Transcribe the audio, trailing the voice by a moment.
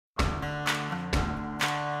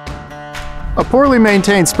A poorly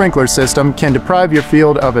maintained sprinkler system can deprive your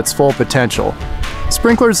field of its full potential.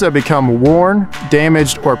 Sprinklers that become worn,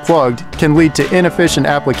 damaged, or plugged can lead to inefficient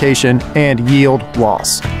application and yield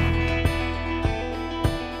loss.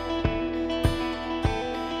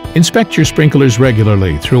 Inspect your sprinklers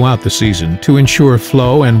regularly throughout the season to ensure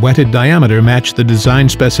flow and wetted diameter match the design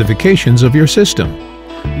specifications of your system.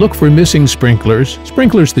 Look for missing sprinklers,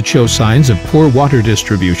 sprinklers that show signs of poor water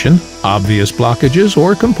distribution, obvious blockages,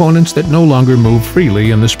 or components that no longer move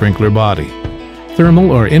freely in the sprinkler body.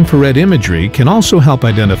 Thermal or infrared imagery can also help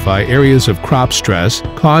identify areas of crop stress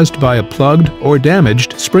caused by a plugged or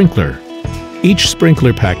damaged sprinkler. Each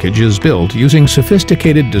sprinkler package is built using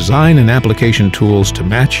sophisticated design and application tools to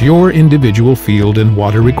match your individual field and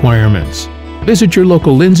water requirements. Visit your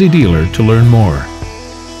local Lindsay dealer to learn more.